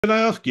Can I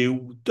ask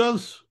you,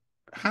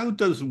 how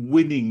does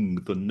winning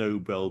the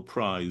Nobel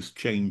Prize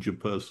change a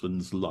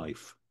person's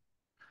life?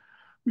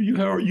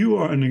 You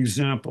are an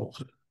example.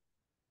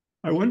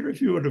 I wonder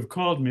if you would have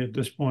called me at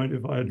this point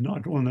if I had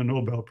not won the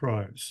Nobel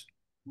Prize.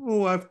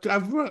 Oh, I've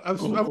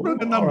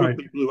run a All number of right,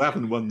 people who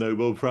haven't won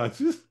Nobel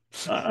Prizes.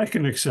 I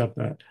can accept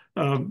that.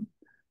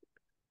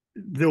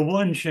 The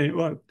one change,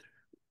 well,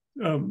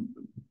 um,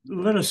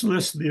 let us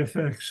list the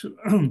effects.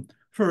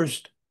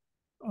 First,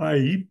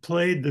 I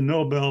played the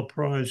Nobel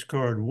Prize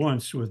card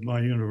once with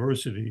my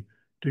university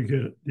to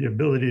get the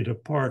ability to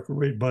park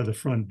right by the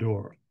front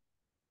door.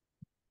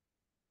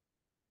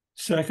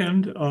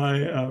 Second,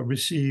 I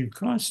received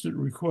constant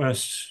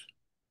requests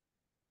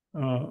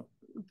uh,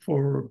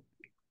 for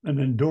an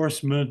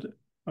endorsement,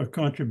 a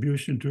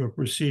contribution to a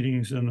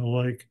proceedings and the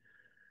like.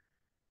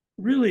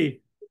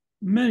 Really,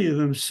 many of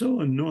them so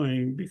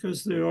annoying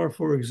because they are,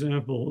 for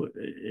example,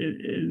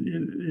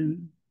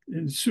 in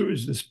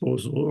sewage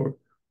disposal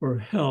or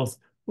health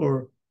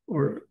or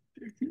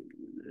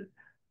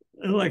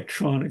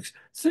electronics,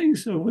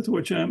 things with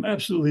which I'm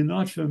absolutely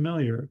not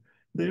familiar.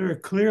 They are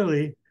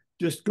clearly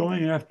just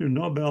going after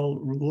Nobel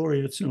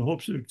laureates in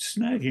hopes of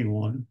snagging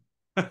one.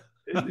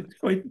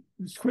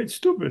 It's quite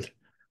stupid.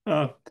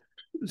 Uh,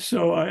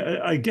 so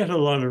I get a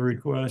lot of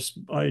requests.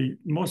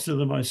 Most of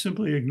them I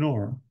simply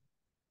ignore.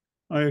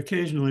 I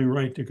occasionally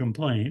write to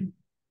complain.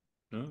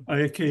 No. I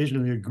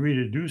occasionally agree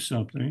to do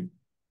something.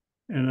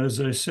 And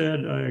as I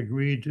said, I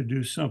agreed to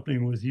do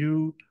something with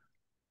you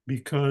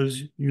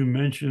because you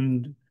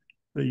mentioned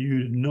that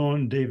you'd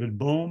known David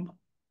Bohm,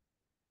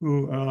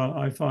 who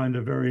I find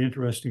a very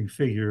interesting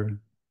figure.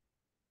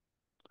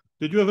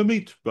 Did you ever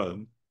meet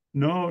Bohm?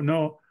 No,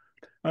 no,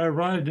 I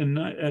arrived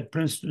at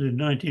Princeton in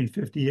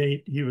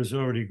 1958. He was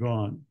already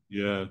gone.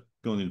 Yeah,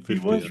 gone in He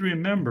 50. was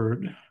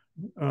remembered,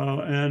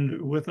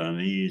 and with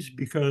unease,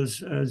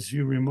 because, as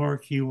you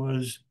remark, he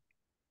was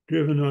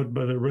driven out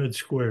by the Red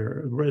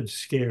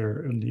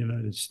Scare in the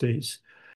United States.